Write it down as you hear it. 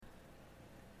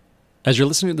As you're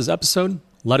listening to this episode,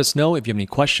 let us know if you have any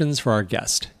questions for our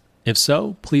guest. If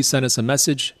so, please send us a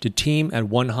message to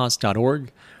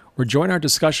team@onehoss.org or join our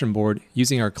discussion board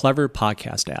using our Clever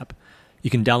podcast app. You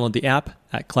can download the app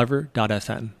at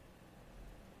clever.fm.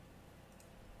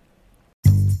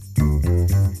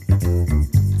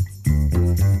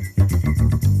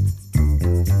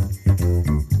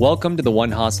 Welcome to the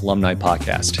One Hoss Alumni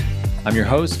Podcast. I'm your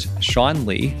host, Sean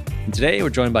Lee, and today we're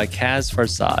joined by Kaz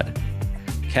Farsad.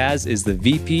 Kaz is the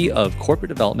VP of Corporate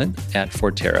Development at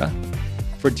Forterra.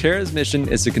 Forterra's mission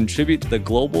is to contribute to the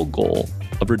global goal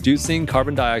of reducing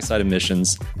carbon dioxide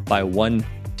emissions by 1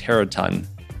 teraton.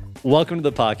 Welcome to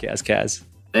the podcast, Kaz.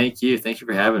 Thank you. Thank you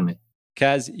for having me.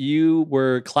 Kaz, you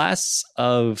were class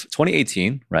of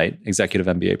 2018, right? Executive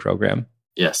MBA program.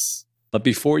 Yes. But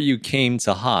before you came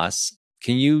to Haas,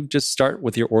 can you just start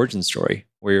with your origin story,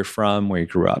 where you're from, where you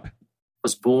grew up?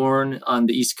 Was born on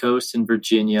the East Coast in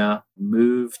Virginia,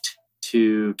 moved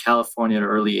to California at an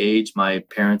early age. My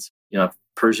parents, have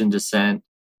Persian descent.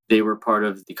 They were part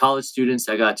of the college students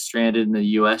that got stranded in the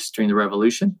U.S. during the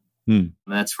Revolution. And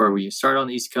that's where we started on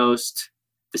the East Coast,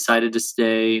 decided to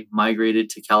stay,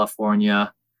 migrated to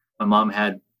California. My mom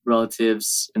had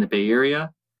relatives in the Bay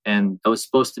Area, and I was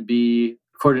supposed to be,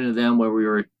 according to them, where we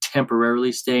were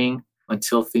temporarily staying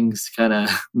until things kind of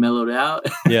mellowed out.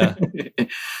 Yeah.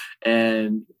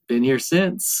 And been here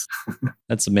since.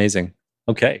 That's amazing.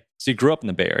 Okay. So you grew up in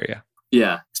the Bay Area.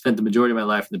 Yeah. Spent the majority of my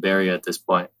life in the Bay Area at this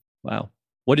point. Wow.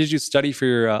 What did you study for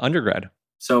your undergrad?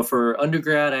 So for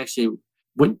undergrad, I actually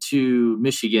went to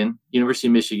Michigan, University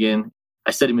of Michigan.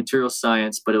 I studied material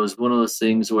science, but it was one of those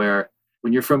things where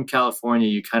when you're from California,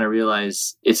 you kind of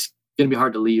realize it's going to be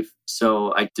hard to leave.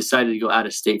 So I decided to go out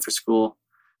of state for school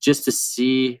just to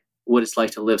see what it's like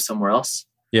to live somewhere else.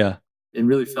 Yeah. And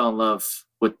really fell in love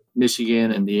with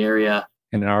Michigan and the area.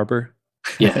 In Ann Arbor?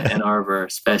 Yeah, Ann Arbor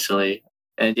especially.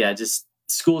 And yeah, just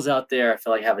schools out there, I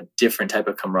feel like have a different type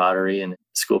of camaraderie and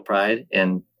school pride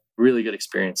and really good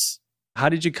experience. How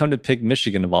did you come to pick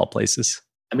Michigan of all places?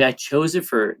 I mean, I chose it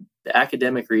for the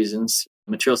academic reasons.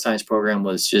 The material science program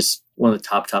was just one of the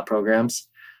top programs.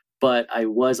 But I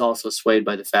was also swayed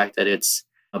by the fact that it's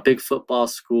a big football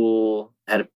school,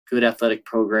 had a good athletic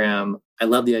program. I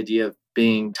love the idea of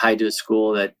being tied to a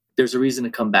school that there's a reason to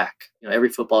come back. Every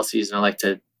football season, I like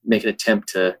to make an attempt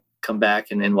to come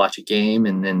back and watch a game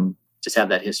and then just have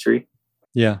that history.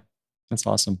 Yeah, that's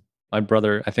awesome. My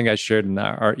brother, I think I shared in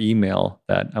our email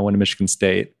that I went to Michigan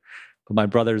State, but my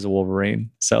brother's a Wolverine.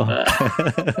 So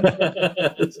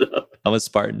I'm a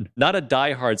Spartan. Not a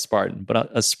diehard Spartan,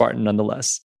 but a Spartan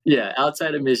nonetheless. Yeah,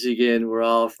 outside of Michigan, we're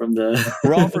all from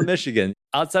Michigan.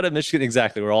 Outside of Michigan,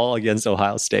 exactly. We're all against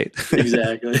Ohio State.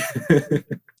 Exactly.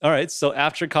 All right. So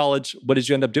after college, what did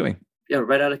you end up doing? Yeah,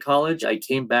 right out of college, I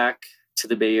came back to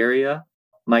the Bay Area.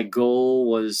 My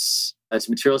goal was, as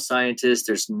a material scientist,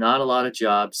 there's not a lot of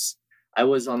jobs. I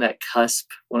was on that cusp,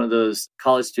 one of those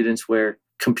college students where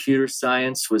computer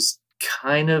science was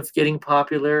kind of getting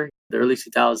popular in the early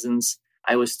 2000s.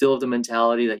 I was still of the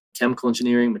mentality that chemical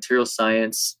engineering, material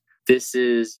science, this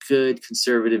is good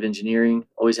conservative engineering,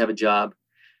 always have a job.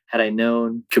 Had I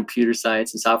known computer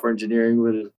science and software engineering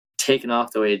would have taken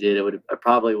off the way it did, I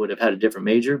probably would have had a different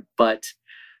major, but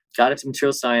got into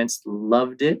material science,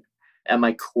 loved it. At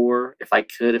my core,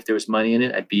 if there was money in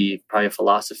it, I'd be probably a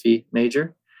philosophy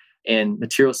major. And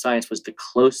material science was the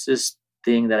closest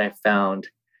thing that I found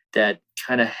that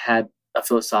kind of had a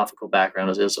philosophical background.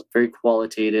 It was very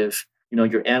qualitative.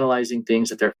 You're analyzing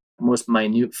things at their most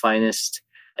minute, finest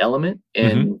element.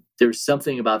 And there was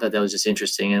something about that was just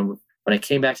interesting. And when I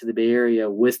came back to the Bay Area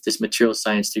with this material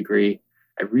science degree,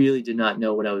 I really did not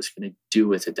know what I was going to do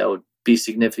with it that would be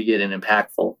significant and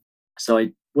impactful. So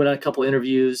I went on a couple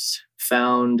interviews,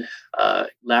 found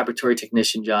laboratory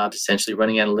technician jobs, essentially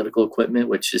running analytical equipment,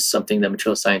 which is something that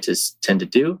material scientists tend to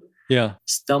do. Yeah.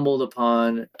 Stumbled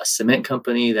upon a cement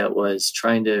company that was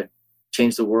trying to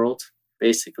change the world,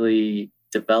 basically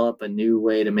develop a new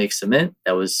way to make cement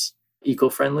that was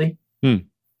eco-friendly.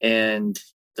 And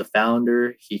the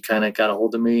founder, he kind of got a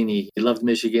hold of me and he loved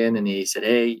Michigan and he said,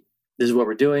 hey, this is what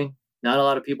we're doing. Not a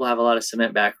lot of people have a lot of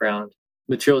cement background.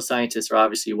 Material scientists are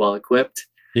obviously well equipped.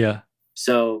 Yeah.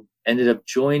 So ended up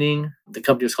joining, the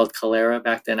company was called Calera.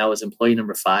 Back then I was employee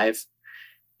number 5.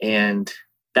 And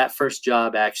that first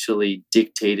job actually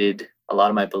dictated a lot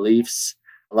of my beliefs,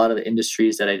 a lot of the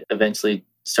industries that I eventually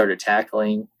started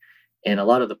tackling, and a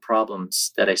lot of the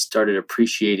problems that I started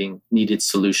appreciating needed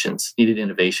solutions, needed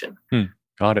innovation.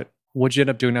 Got it. What'd you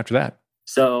end up doing after that?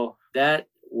 So that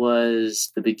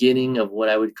was the beginning of what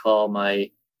I would call my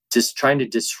just trying to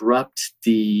disrupt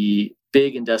the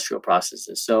big industrial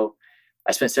processes. So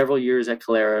I spent several years at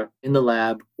Calera in the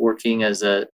lab working as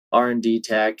a R&D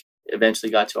tech,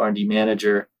 eventually got to R&D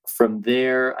manager. From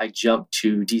there, I jumped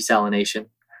to desalination.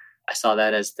 I saw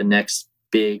that as the next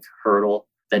big hurdle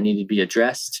that needed to be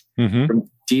addressed. From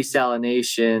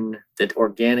desalination, that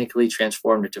organically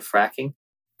transformed into fracking.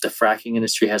 The fracking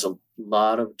industry has a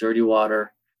lot of dirty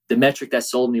water. The metric that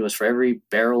sold me was for every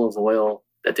barrel of oil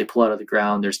that they pull out of the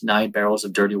ground, there's 9 barrels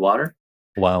of dirty water.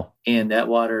 Wow. And that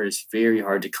water is very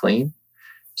hard to clean.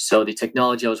 So the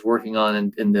technology I was working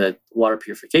on in the water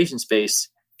purification space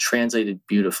translated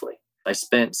beautifully. I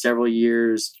spent several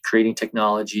years creating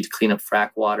technology to clean up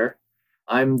frack water.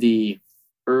 I'm the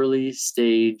early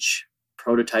stage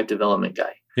prototype development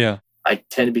guy. Yeah. I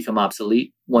tend to become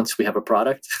obsolete once we have a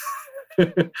product.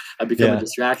 I become a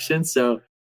distraction. So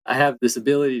I have this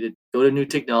ability to go to new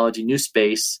technology, new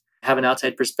space, have an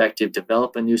outside perspective,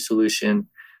 develop a new solution,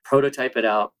 prototype it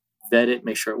out, vet it,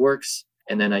 make sure it works,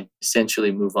 and then I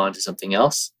essentially move on to something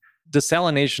else.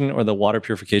 Desalination or the water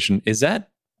purification, is that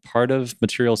part of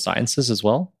material sciences as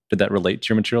well? Did that relate to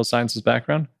your material sciences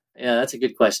background? Yeah, that's a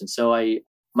good question. So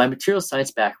my material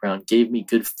science background gave me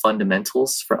good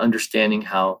fundamentals for understanding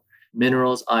how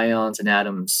minerals, ions, and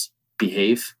atoms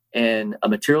behave. And a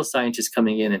material scientist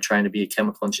coming in and trying to be a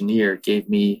chemical engineer gave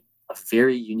me a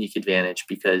very unique advantage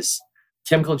because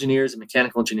chemical engineers and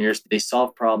mechanical engineers, they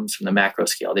solve problems from the macro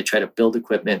scale. They try to build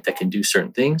equipment that can do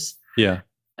certain things. Yeah.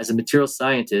 As a material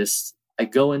scientist, I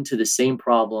go into the same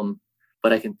problem,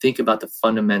 but I can think about the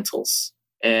fundamentals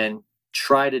and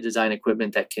try to design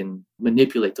equipment that can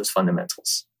manipulate those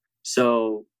fundamentals.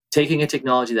 So taking a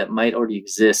technology that might already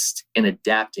exist and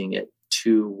adapting it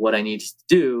to what I need to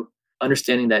do,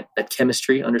 understanding that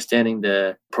chemistry, understanding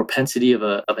the propensity of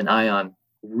an ion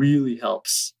really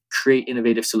helps create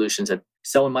innovative solutions that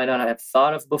someone might not have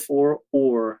thought of before,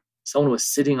 or someone was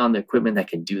sitting on the equipment that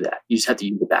can do that. You just have to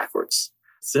use it backwards.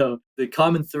 So the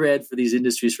common thread for these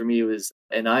industries for me was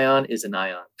an ion is an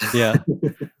ion. Yeah.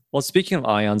 Well, speaking of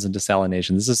ions and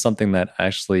desalination, this is something that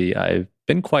actually I've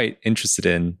been quite interested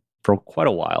in for quite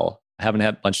a while. I haven't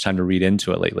had much time to read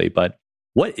into it lately, but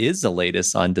what is the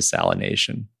latest on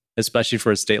desalination, especially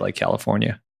for a state like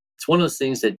California? It's one of those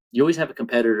things that you always have a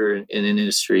competitor in an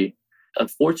industry.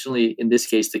 Unfortunately, in this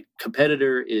case, the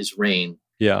competitor is rain.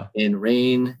 Yeah. And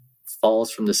rain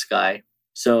falls from the sky.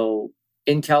 So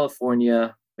in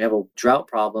California, we have a drought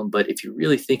problem, but if you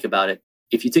really think about it,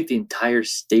 if you take the entire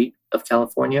state of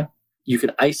California, you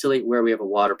could isolate where we have a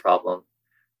water problem,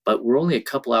 but we're only a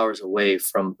couple hours away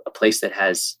from a place that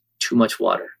has too much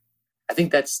water. I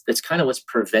think that's kind of what's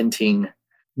preventing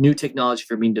new technology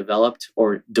from being developed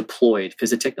or deployed,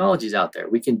 because the technology is out there.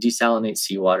 We can desalinate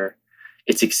seawater.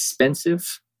 It's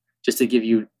expensive. Just to give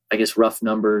you, I guess, rough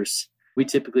numbers, we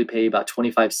typically pay about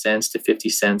 25 cents to 50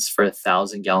 cents for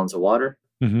 1,000 gallons of water.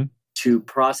 Mm-hmm. To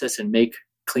process and make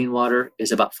clean water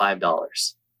is about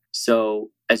 $5.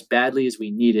 So as badly as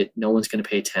we need it, no one's going to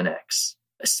pay 10x,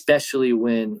 especially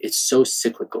when it's so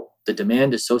cyclical. The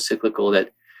demand is so cyclical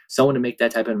that someone to make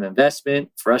that type of investment,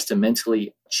 for us to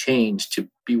mentally change, to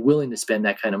be willing to spend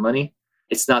that kind of money,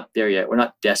 it's not there yet. We're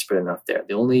not desperate enough there.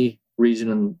 The only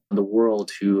region in the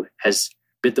world who has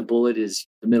bit the bullet is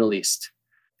the Middle East.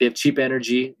 They have cheap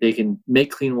energy. They can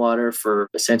make clean water for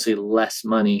essentially less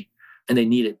money, and they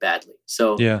need it badly.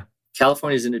 So yeah.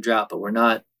 California's in a drought, but we're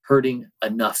not hurting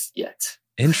enough yet.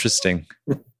 Interesting.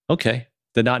 Okay.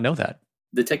 Did not know that.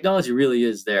 The technology really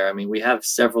is there. I mean, we have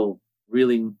several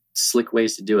really slick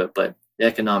ways to do it, but the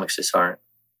economics just aren't.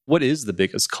 What is the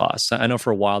biggest cost? I know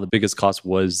for a while, the biggest cost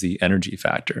was the energy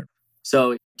factor.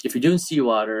 So if you're doing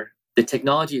seawater, the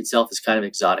technology itself is kind of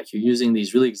exotic. You're using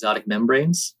these really exotic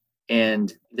membranes,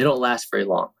 and they don't last very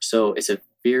long. So it's a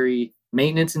very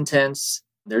maintenance intense.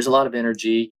 There's a lot of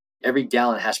energy. Every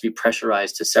gallon has to be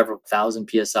pressurized to several thousand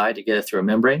PSI to get it through a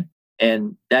membrane.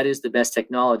 And that is the best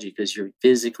technology because you're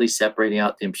physically separating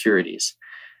out the impurities.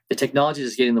 The technology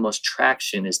that's getting the most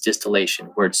traction is distillation,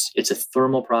 where it's a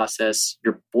thermal process.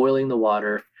 You're boiling the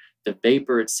water. The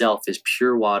vapor itself is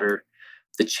pure water.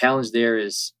 The challenge there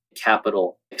is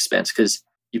capital expense because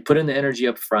you put in the energy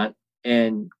up front,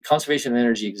 and conservation of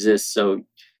energy exists. So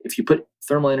if you put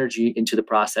thermal energy into the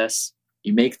process,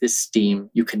 you make this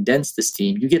steam, you condense the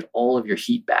steam, you get all of your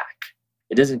heat back.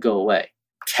 It doesn't go away.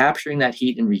 Capturing that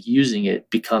heat and reusing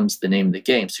it becomes the name of the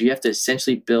game. So you have to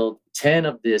essentially build 10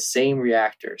 of the same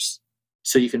reactors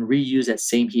so you can reuse that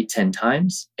same heat 10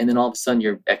 times. And then all of a sudden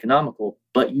you're economical,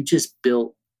 but you just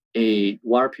built a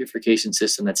water purification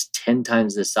system that's 10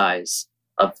 times the size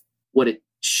of what it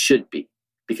should be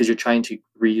because you're trying to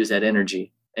reuse that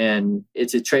energy. And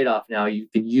it's a trade-off now. You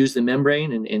can use the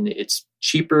membrane and it's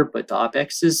cheaper, but the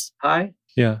OpEx is high.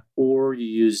 Yeah. or you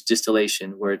use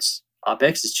distillation where it's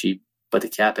OpEx is cheap, but the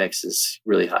CapEx is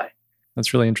really high.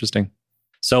 That's really interesting.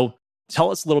 So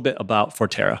tell us a little bit about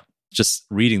Forterra. Just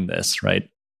reading this, right?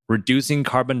 Reducing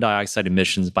carbon dioxide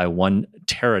emissions by 1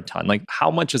 teraton. Like,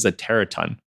 how much is a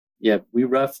teraton? Yeah, we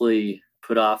roughly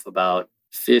put off about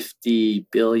 50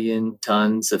 billion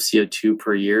tons of CO2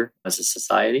 per year as a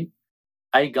society.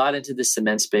 I got into the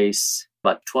cement space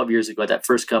about 12 years ago at that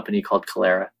first company called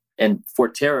Calera. And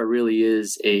Forterra really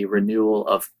is a renewal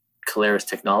of Calera's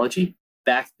technology.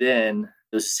 Back then,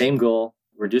 it was the same goal,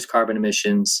 reduce carbon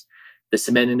emissions. The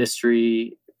cement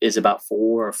industry is about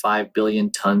 4 or 5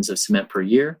 billion tons of cement per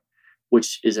year,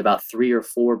 which is about 3 or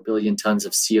 4 billion tons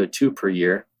of CO2 per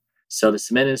year. So the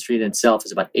cement industry in itself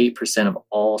is about 8% of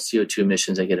all CO2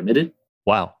 emissions that get emitted.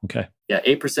 Wow. Okay. Yeah,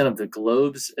 8% of the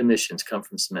globe's emissions come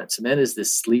from cement. Cement is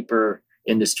this sleeper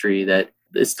industry that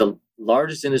it's the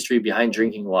largest industry behind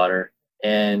drinking water,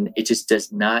 and it just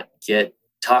does not get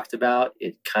talked about.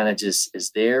 It kind of just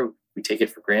is there. We take it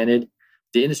for granted.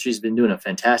 The industry's been doing a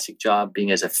fantastic job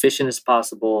being as efficient as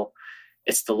possible.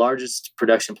 It's the largest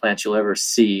production plant you'll ever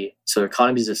see. So their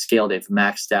economies of scale, they've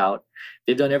maxed out.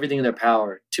 They've done everything in their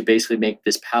power to basically make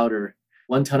this powder.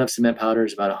 1 ton of cement powder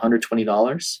is about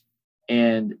 $120.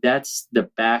 And that's the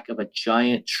back of a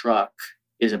giant truck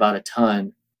is about a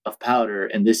ton of powder.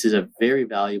 And this is a very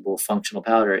valuable functional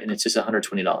powder. And it's just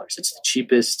 $120. It's the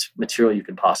cheapest material you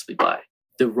can possibly buy.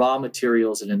 The raw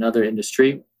materials in another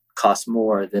industry cost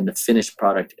more than the finished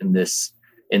product in this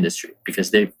industry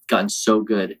because they've gotten so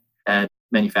good at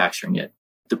manufacturing it.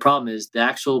 The problem is the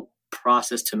actual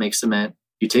process to make cement,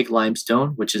 you take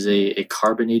limestone, which is a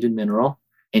carbonated mineral,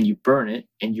 and you burn it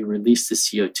and you release the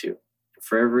CO2.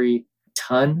 For every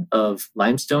ton of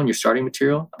limestone, your starting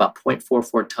material, about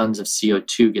 0.44 tons of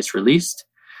CO2 gets released.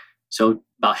 So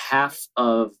about half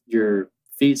of your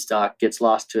feedstock gets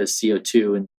lost to a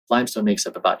CO2, and limestone makes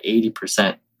up about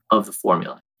 80% of the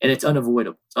formula. And it's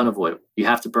unavoidable. It's unavoidable. You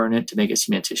have to burn it to make it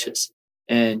cementitious.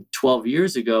 And 12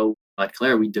 years ago at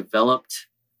Calera, we developed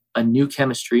a new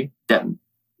chemistry that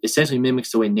essentially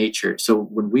mimics the way nature. So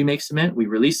when we make cement, we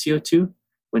release CO2.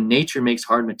 When nature makes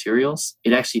hard materials,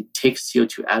 it actually takes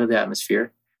CO2 out of the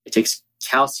atmosphere. It takes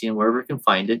calcium wherever it can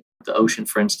find it, the ocean,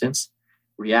 for instance,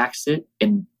 reacts it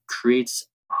and creates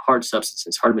hard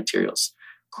substances, hard materials.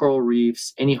 Coral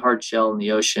reefs, any hard shell in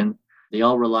the ocean, they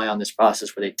all rely on this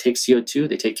process where they take CO2,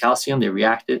 they take calcium, they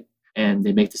react it, and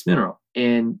they make this mineral.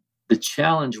 And the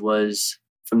challenge was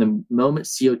from the moment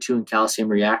CO2 and calcium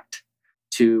react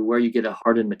to where you get a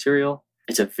hardened material,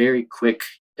 it's a very quick,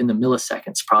 in the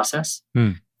milliseconds process,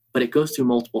 but it goes through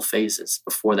multiple phases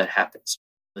before that happens.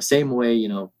 The same way,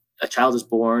 a child is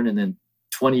born and then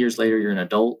 20 years later, you're an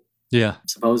adult. Yeah.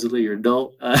 Supposedly you're an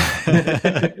adult.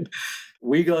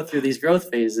 We go through these growth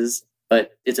phases,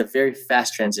 but it's a very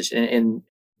fast transition. And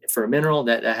for a mineral,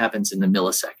 that happens in the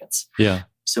milliseconds. Yeah.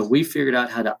 So we figured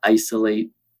out how to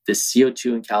isolate this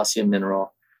CO2 and calcium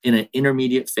mineral in an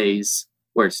intermediate phase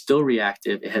where it's still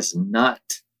reactive. It has not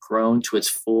grown to its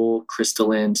full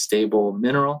crystalline, stable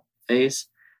mineral phase.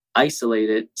 Isolate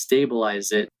it,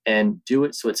 stabilize it, and do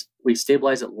it so we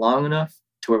stabilize it long enough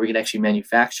to where we can actually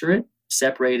manufacture it,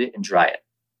 separate it, and dry it.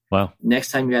 Wow.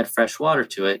 Next time you add fresh water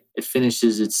to it, it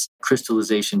finishes its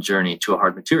crystallization journey to a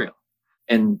hard material.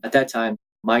 And at that time,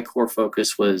 my core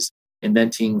focus was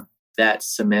inventing that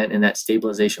cement and that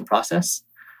stabilization process.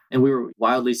 And we were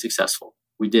wildly successful.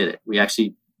 We did it. We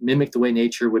actually mimicked the way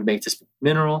nature would make this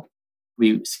mineral.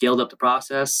 We scaled up the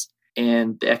process,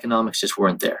 and the economics just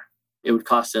weren't there. It would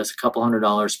cost us a couple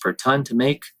 $100 per ton to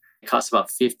make. It costs about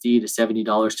 $50 to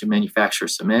 $70 to manufacture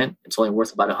cement. It's only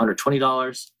worth about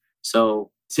 $120.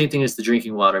 So same thing as the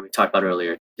drinking water we talked about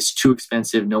earlier. It's too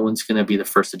expensive. No one's going to be the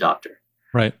first adopter.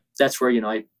 Right. That's where,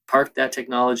 I parked that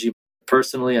technology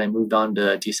personally. I moved on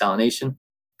to desalination.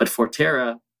 But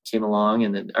Forterra came along,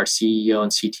 and then our CEO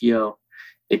and CTO,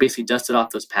 they basically dusted off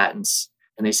those patents,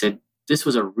 and they said, this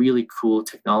was a really cool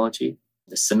technology.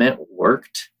 The cement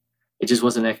worked. It just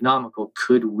wasn't economical.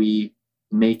 Could we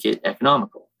make it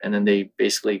economical? And then they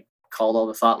basically called all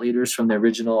the thought leaders from the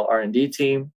original R&D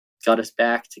team, got us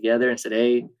back together and said,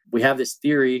 hey, we have this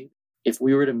theory. If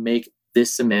we were to make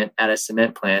this cement at a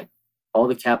cement plant, all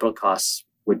the capital costs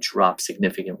would drop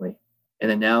significantly. And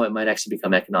then now it might actually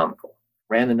become economical.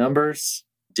 Ran the numbers,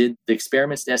 did the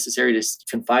experiments necessary to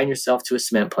confine yourself to a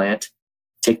cement plant,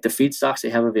 take the feedstocks they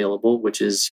have available, which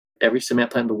is every cement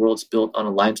plant in the world is built on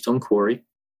a limestone quarry.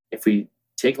 If we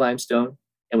take limestone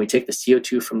and we take the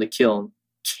CO2 from the kiln,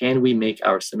 can we make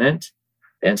our cement?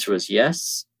 The answer was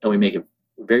yes. And we make it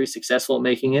very successful at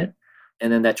making it.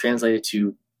 And then that translated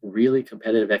to really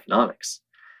competitive economics.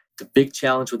 The big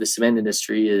challenge with the cement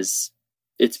industry is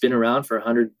It's been around for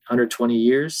 120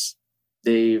 years.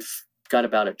 They've got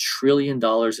about $1 trillion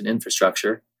in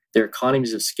infrastructure. Their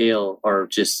economies of scale are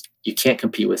just, you can't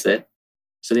compete with it.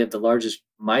 So they have the largest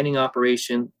mining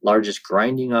operation, largest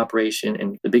grinding operation,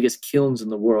 and the biggest kilns in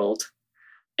the world.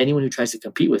 Anyone who tries to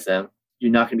compete with them,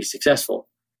 you're not going to be successful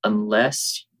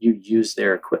unless you use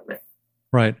their equipment.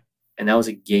 Right. And that was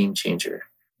a game changer.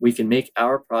 We can make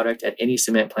our product at any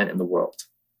cement plant in the world.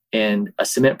 And a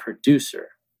cement producer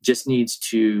just needs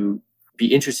to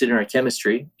be interested in our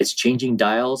chemistry. It's changing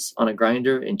dials on a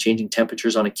grinder and changing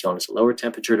temperatures on a kiln. It's a lower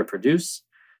temperature to produce.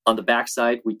 On the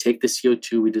backside, we take the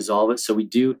CO2, we dissolve it. So we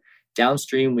do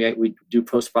downstream, we do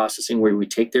post-processing where we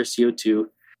take their CO2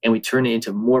 and we turn it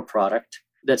into more product.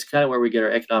 That's kind of where we get our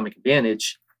economic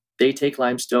advantage. They take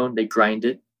limestone, they grind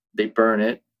it, they burn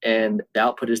it, and the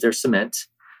output is their cement.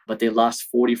 But they lost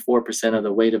 44% of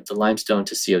the weight of the limestone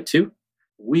to CO2.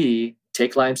 We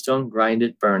take limestone, grind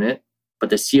it, burn it,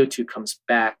 but the CO2 comes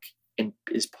back and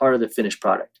is part of the finished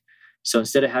product. So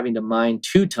instead of having to mine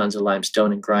 2 tons of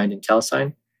limestone and grind and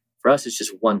calcine, for us, it's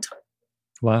just 1 ton.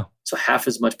 Wow. So half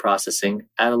as much processing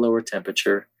at a lower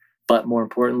temperature, but more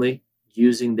importantly,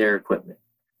 using their equipment.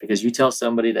 Because you tell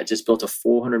somebody that just built a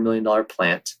 $400 million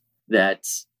plant that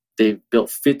they've built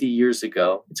 50 years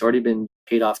ago, it's already been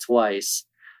paid off twice,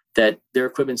 that their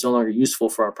equipment's no longer useful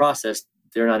for our process,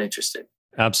 they're not interested.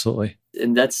 Absolutely.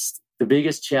 And that's the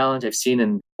biggest challenge I've seen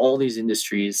in all these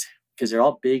industries, because they're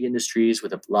all big industries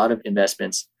with a lot of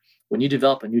investments. When you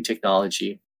develop a new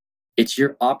technology, it's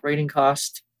your operating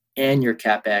cost and your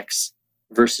CapEx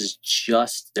versus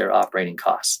just their operating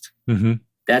cost. Mm-hmm.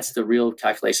 That's the real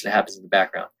calculation that happens in the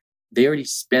background. They already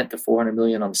spent the $400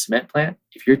 million on the cement plant.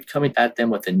 If you're coming at them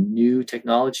with a new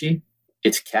technology,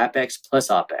 it's CapEx plus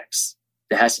OpEx.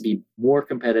 That has to be more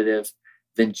competitive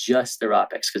than just their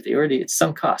OpEx because it's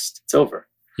sunk cost. It's over.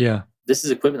 Yeah. This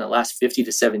is equipment that lasts 50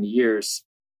 to 70 years.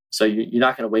 So you're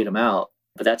not going to wait them out.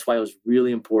 But that's why it was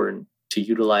really important to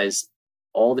utilize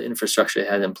all the infrastructure they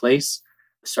had in place,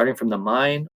 starting from the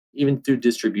mine, even through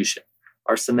distribution.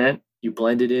 Our cement, you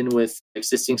blend it in with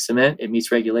existing cement, it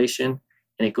meets regulation,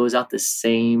 and it goes out the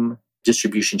same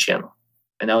distribution channel.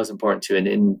 And that was important too.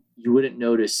 And you wouldn't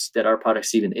notice that our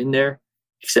product's even in there,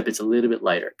 except it's a little bit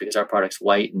lighter because our product's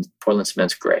white and Portland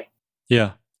cement's gray.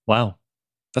 Yeah. Wow.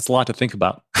 That's a lot to think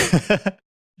about.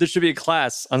 There should be a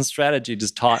class on strategy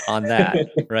just taught on that,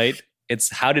 right? It's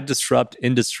how to disrupt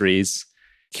industries.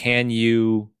 Can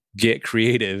you get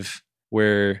creative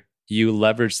where you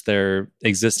leverage their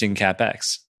existing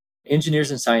CapEx?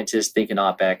 Engineers and scientists think in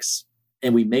OpEx,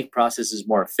 and we make processes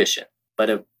more efficient. But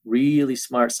a really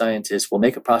smart scientist will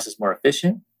make a process more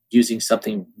efficient using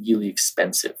something really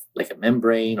expensive, like a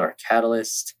membrane or a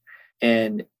catalyst.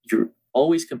 And you're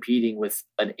always competing with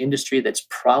an industry that's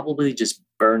probably just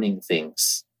burning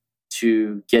things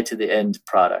to get to the end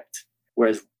product.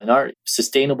 Whereas in our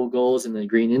sustainable goals in the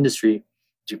green industry,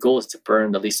 your goal is to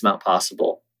burn the least amount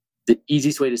possible. The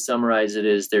easiest way to summarize it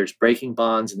is there's breaking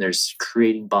bonds and there's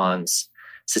creating bonds.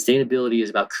 Sustainability is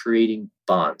about creating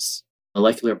bonds,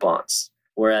 molecular bonds,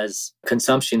 whereas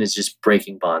consumption is just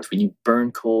breaking bonds. When you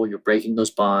burn coal, you're breaking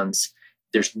those bonds.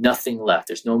 There's nothing left.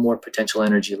 There's no more potential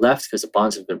energy left because the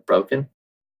bonds have been broken.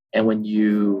 And when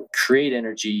you create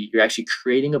energy, you're actually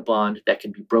creating a bond that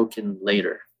can be broken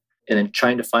later. And then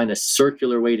trying to find a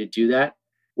circular way to do that,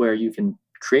 where you can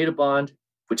create a bond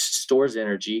which stores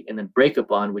energy and then break a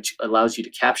bond which allows you to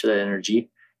capture that energy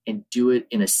and do it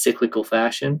in a cyclical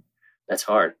fashion. That's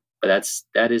hard, but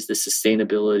that is the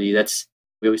sustainability.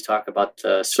 We always talk about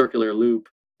the circular loop.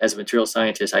 As a material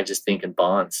scientist, I just think in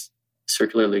bonds.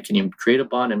 Circular loop. Can you create a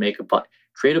bond and make a bond?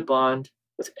 Create a bond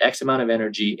with X amount of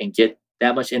energy and get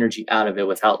that much energy out of it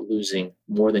without losing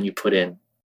more than you put in.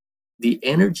 The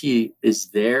energy is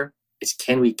there. It's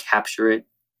can we capture it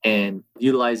and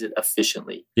utilize it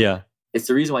efficiently? Yeah. It's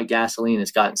the reason why gasoline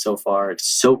has gotten so far. It's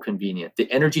so convenient.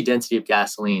 The energy density of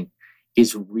gasoline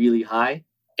is really high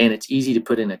and it's easy to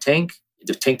put in a tank.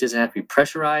 The tank doesn't have to be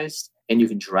pressurized and you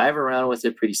can drive around with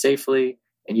it pretty safely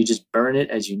and you just burn it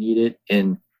as you need it.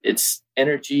 And its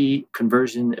energy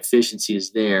conversion efficiency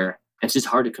is there. It's just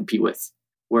hard to compete with.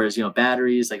 Whereas,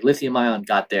 batteries like lithium ion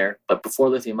got there, but before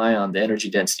lithium ion, the energy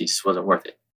density just wasn't worth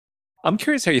it. I'm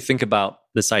curious how you think about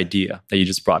this idea that you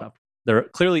just brought up. There are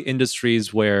clearly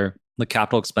industries where the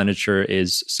capital expenditure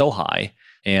is so high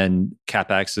and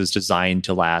CapEx is designed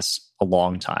to last a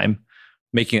long time,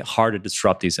 making it hard to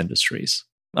disrupt these industries.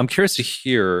 I'm curious to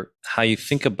hear how you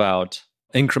think about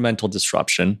incremental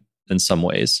disruption in some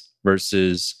ways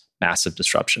versus massive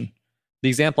disruption. The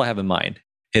example I have in mind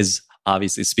is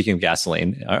obviously, speaking of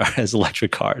gasoline, as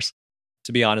electric cars.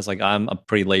 To be honest, I'm a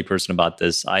pretty lay person about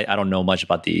this. I don't know much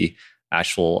about the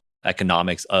actual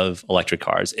economics of electric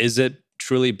cars. Is it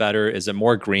truly better? Is it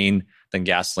more green than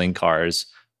gasoline cars?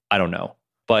 I don't know.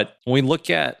 But when we look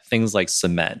at things like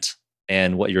cement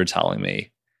and what you're telling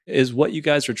me, is what you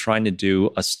guys are trying to do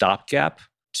a stopgap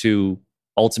to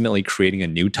ultimately creating a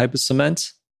new type of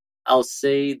cement? I'll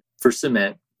say for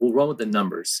cement, we'll run with the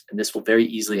numbers, and this will very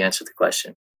easily answer the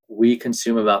question. We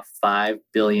consume about 5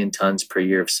 billion tons per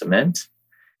year of cement,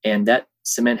 and that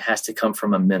cement has to come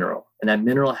from a mineral, and that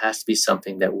mineral has to be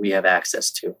something that we have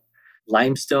access to.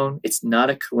 Limestone, it's not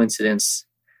a coincidence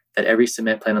that every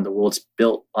cement plant in the world is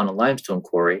built on a limestone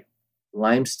quarry.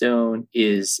 Limestone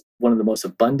is one of the most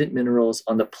abundant minerals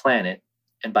on the planet,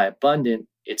 and by abundant,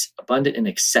 it's abundant and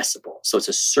accessible. So it's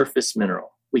a surface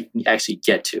mineral we can actually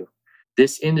get to.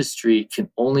 This industry can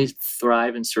only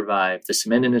thrive and survive, the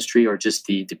cement industry or just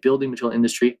the building material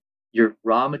industry. Your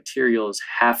raw materials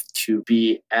have to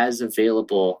be as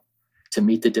available to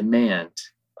meet the demand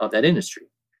of that industry.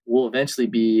 We'll eventually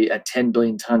be at 10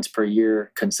 billion tons per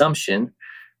year consumption,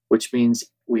 which means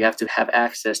we have to have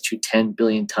access to 10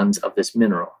 billion tons of this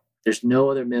mineral. There's no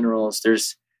other minerals.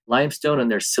 There's limestone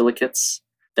and there's silicates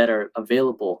that are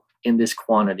available in this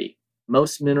quantity.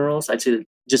 Most minerals, I'd say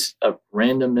just a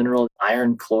random mineral,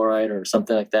 iron chloride or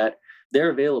something like that, they're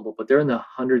available, but they're in the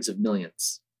hundreds of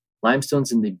millions.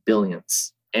 Limestone's in the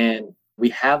billions. And we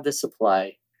have the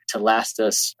supply to last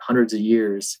us hundreds of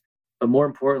years. But more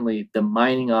importantly, the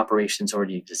mining operations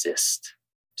already exist.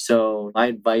 So my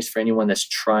advice for anyone that's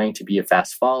trying to be a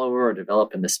fast follower or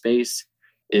develop in the space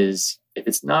is if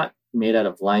it's not made out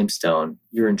of limestone,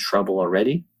 you're in trouble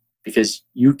already, because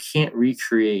you can't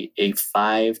recreate a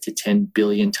 5 to 10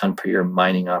 billion ton per year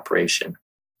mining operation.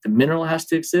 The mineral has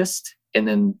to exist, and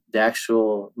then the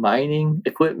actual mining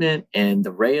equipment and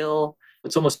the rail,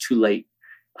 it's almost too late.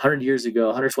 100 years ago,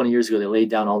 120 years ago, they laid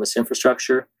down all this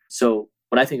infrastructure. So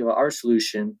when I think about our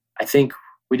solution, I think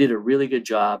we did a really good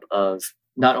job of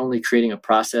not only creating a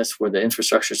process where the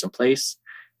infrastructure is in place,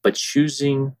 but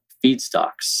choosing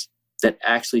feedstocks that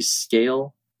actually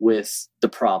scale with the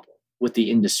problem, with the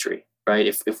industry, right?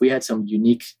 If we had some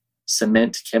unique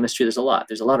cement chemistry, there's a lot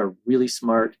of really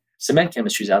smart cement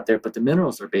chemistries out there, but the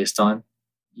minerals they're based on,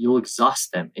 you'll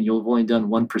exhaust them and you'll have only done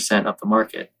 1% of the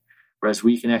market. Whereas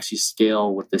we can actually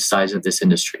scale with the size of this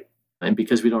industry. And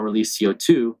because we don't release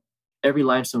CO2, every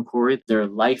limestone quarry, their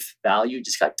life value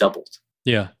just got doubled.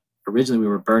 Yeah. Originally, we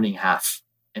were burning half,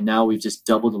 and now we've just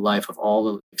doubled the life of all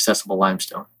the accessible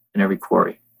limestone in every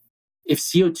quarry. If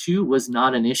CO2 was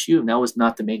not an issue, and that was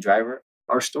not the main driver,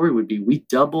 our story would be we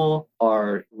double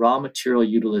our raw material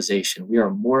utilization. We are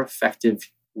a more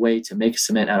effective way to make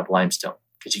cement out of limestone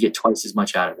because you get twice as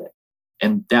much out of it.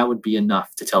 And that would be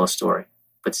enough to tell a story.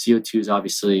 But CO2 is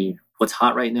obviously what's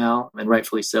hot right now, and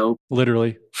rightfully so.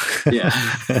 Literally. Yeah.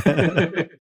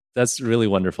 That's really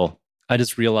wonderful. I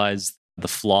just realized the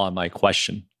flaw in my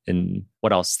question. And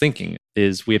what I was thinking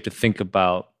is we have to think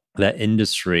about that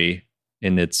industry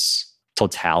in its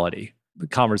totality. The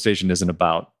conversation isn't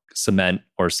about cement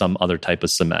or some other type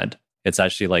of cement. It's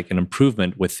actually like an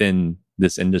improvement within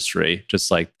this industry,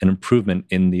 just like an improvement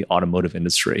in the automotive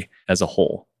industry as a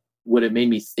whole. What it made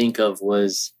me think of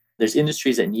was there's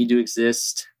industries that need to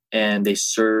exist and they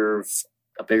serve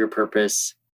a bigger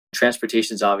purpose.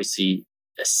 Transportation is obviously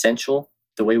essential.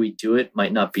 The way we do it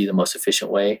might not be the most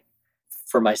efficient way.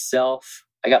 For myself,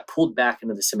 I got pulled back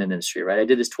into the cement industry, right? I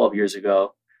did this 12 years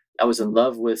ago. I was in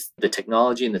love with the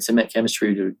technology and the cement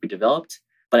chemistry we developed,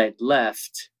 but I'd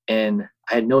left and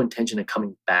I had no intention of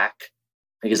coming back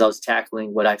because I was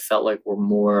tackling what I felt like were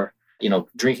more,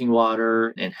 drinking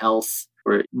water and health,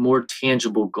 or more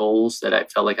tangible goals that I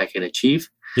felt like I could achieve.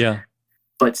 Yeah.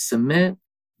 But cement,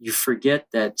 you forget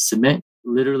that cement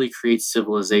literally creates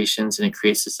civilizations and it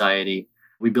creates society.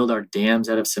 We build our dams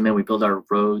out of cement. We build our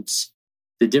roads.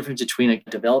 The difference between a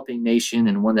developing nation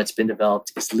and one that's been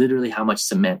developed is literally how much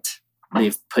cement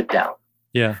they've put down.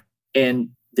 Yeah. And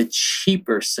the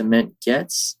cheaper cement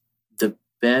gets, the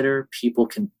better people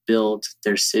can build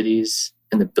their cities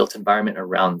and the built environment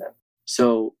around them.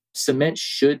 So cement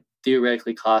should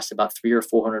theoretically cost about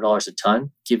 $300 or $400 a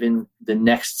ton, given the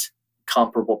next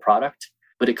comparable product,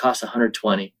 but it costs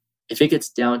 $120. If it gets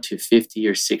down to 50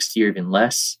 or 60 or even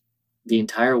less, the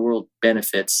entire world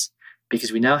benefits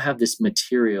because we now have this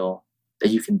material that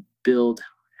you can build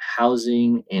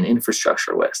housing and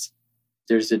infrastructure with.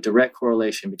 There's a direct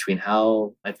correlation between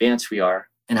how advanced we are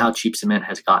and how cheap cement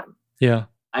has gotten. Yeah.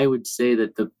 I would say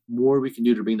that the more we can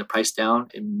do to bring the price down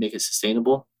and make it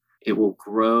sustainable, it will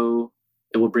grow.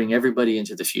 It will bring everybody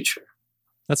into the future.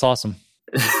 That's awesome.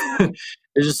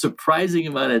 There's a surprising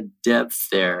amount of depth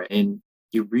there, and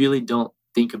you really don't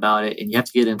think about it, and you have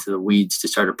to get into the weeds to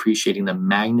start appreciating the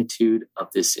magnitude of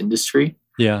this industry.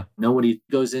 Yeah. Nobody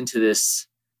goes into this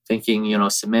thinking,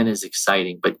 cement is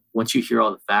exciting. But once you hear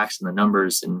all the facts and the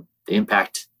numbers and the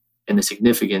impact and the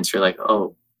significance, you're like,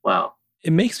 oh, wow.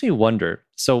 It makes me wonder.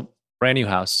 So brand new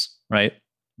house, right?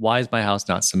 Why is my house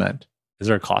not cement? Is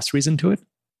there a cost reason to it?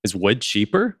 Is wood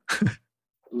cheaper?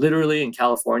 Literally in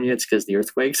California, it's because the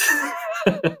earthquakes.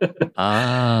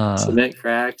 Cement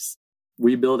cracks.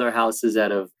 We build our houses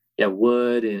out of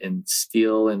wood and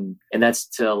steel, and that's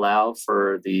to allow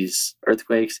for these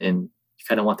earthquakes, and you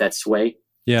kind of want that sway.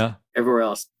 Yeah. Everywhere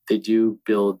else, they do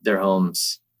build their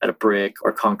homes out of brick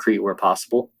or concrete where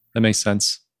possible. That makes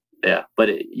sense. Yeah,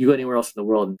 but you go anywhere else in the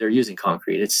world, they're using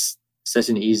concrete. It's such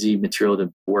an easy material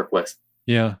to work with.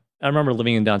 Yeah. I remember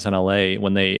living in downtown LA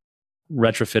when they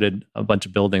retrofitted a bunch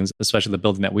of buildings, especially the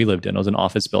building that we lived in. It was an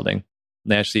office building.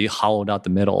 They actually hollowed out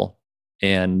the middle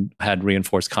and had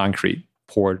reinforced concrete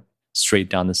poured straight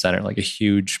down the center, like a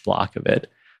huge block of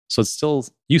it. So it's still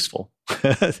useful.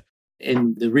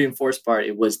 And the reinforced part,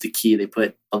 it was the key. They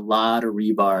put a lot of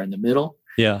rebar in the middle.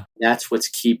 Yeah. That's what's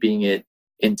keeping it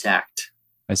intact.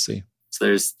 I see. So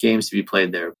there's games to be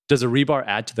played there. Does a rebar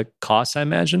add to the cost, I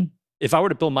imagine? If I were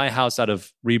to build my house out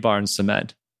of rebar and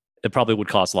cement, it probably would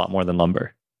cost a lot more than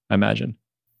lumber, I imagine.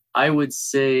 I would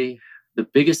say the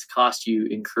biggest cost you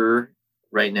incur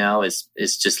right now is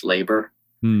just labor.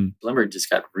 Lumber just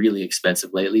got really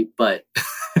expensive lately, but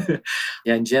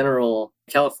in general,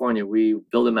 California, we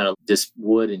build them out of just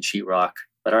wood and sheetrock,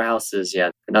 but our houses,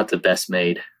 they're not the best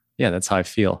made. Yeah, that's how I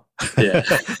feel. Yeah.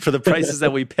 For the prices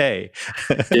that we pay.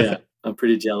 Yeah, I'm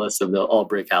pretty jealous of the all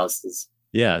brick houses.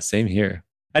 Yeah, same here.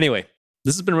 Anyway,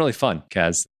 this has been really fun,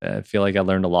 Kaz. I feel like I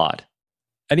learned a lot.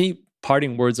 Any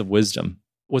parting words of wisdom?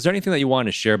 Was there anything that you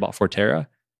wanted to share about Forterra?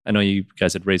 I know you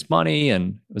guys had raised money,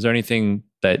 and was there anything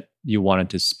that you wanted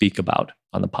to speak about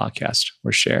on the podcast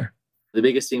or share? The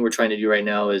biggest thing we're trying to do right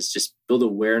now is just build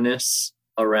awareness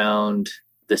around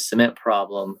the cement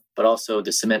problem, but also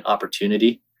the cement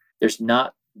opportunity. There's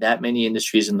not that many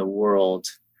industries in the world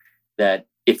that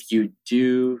if you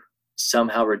do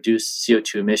somehow reduce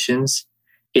CO2 emissions,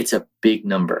 it's a big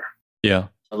number. Yeah.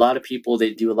 A lot of people,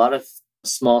 they do a lot of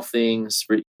small things,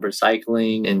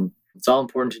 recycling, and it's all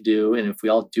important to do. And if we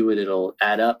all do it, it'll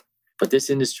add up. But this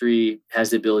industry has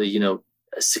the ability, a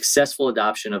successful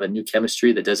adoption of a new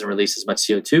chemistry that doesn't release as much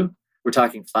CO2. We're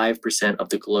talking 5% of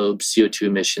the globe's CO2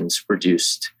 emissions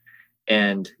reduced.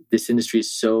 And this industry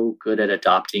is so good at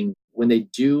adopting. When they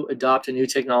do adopt a new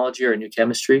technology or a new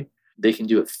chemistry, they can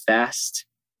do it fast.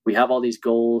 We have all these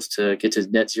goals to get to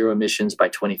net zero emissions by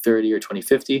 2030 or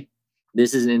 2050.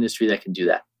 This is an industry that can do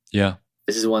that. Yeah.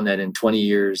 This is one that in 20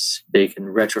 years, they can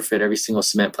retrofit every single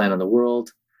cement plant in the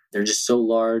world. They're just so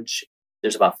large.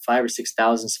 There's about 5,000 or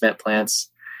 6,000 cement plants,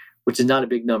 which is not a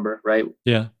big number, right?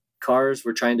 Yeah. Cars,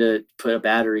 we're trying to put a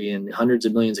battery in hundreds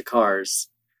of millions of cars.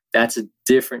 That's a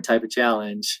different type of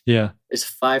challenge. Yeah. It's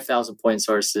 5,000 point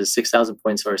sources, 6,000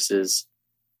 point sources.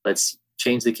 Let's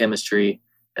change the chemistry,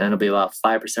 and it'll be about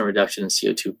 5% reduction in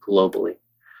CO2 globally.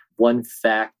 One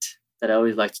fact that I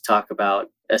always like to talk about,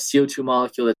 a CO2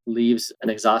 molecule that leaves an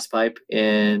exhaust pipe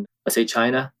in, let's say,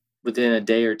 China, within a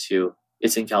day or two,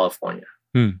 it's in California.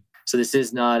 So this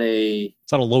is not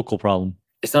it's not a local problem.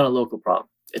 It's not a local problem.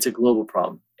 It's a global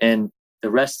problem. And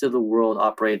the rest of the world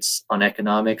operates on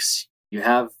economics. You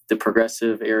have the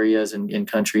progressive areas in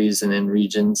countries and in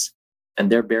regions, and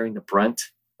they're bearing the brunt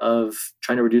of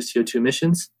trying to reduce CO2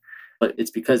 emissions. But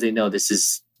it's because they know this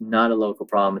is not a local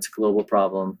problem. It's a global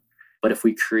problem. But if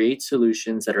we create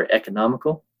solutions that are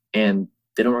economical and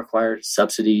they don't require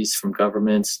subsidies from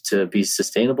governments to be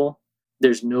sustainable,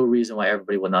 there's no reason why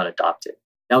everybody will not adopt it.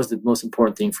 That was the most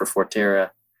important thing for Forterra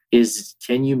is,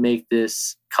 can you make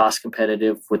this cost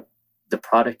competitive with the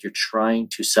product you're trying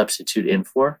to substitute in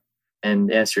for? And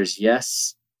the answer is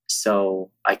yes.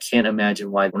 So I can't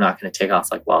imagine why we're not going to take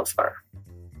off like wildfire.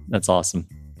 That's awesome.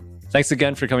 Thanks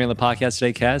again for coming on the podcast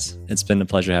today, Kaz. It's been a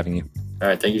pleasure having you. All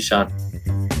right. Thank you, Sean.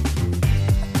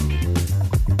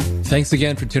 Thanks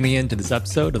again for tuning in to this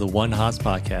episode of the One Haas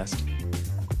podcast.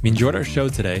 If you enjoyed our show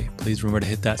today, please remember to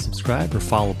hit that subscribe or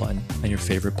follow button on your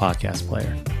favorite podcast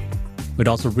player. We'd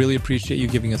also really appreciate you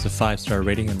giving us a 5-star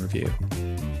rating and review.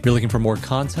 If you're looking for more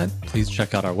content, please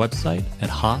check out our website at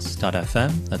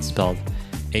haas.fm. That's spelled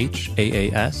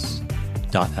HAAS.fm.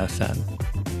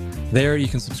 There, you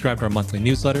can subscribe to our monthly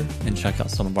newsletter and check out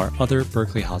some of our other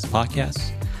Berkeley Haas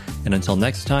podcasts. And until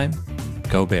next time,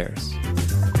 go Bears.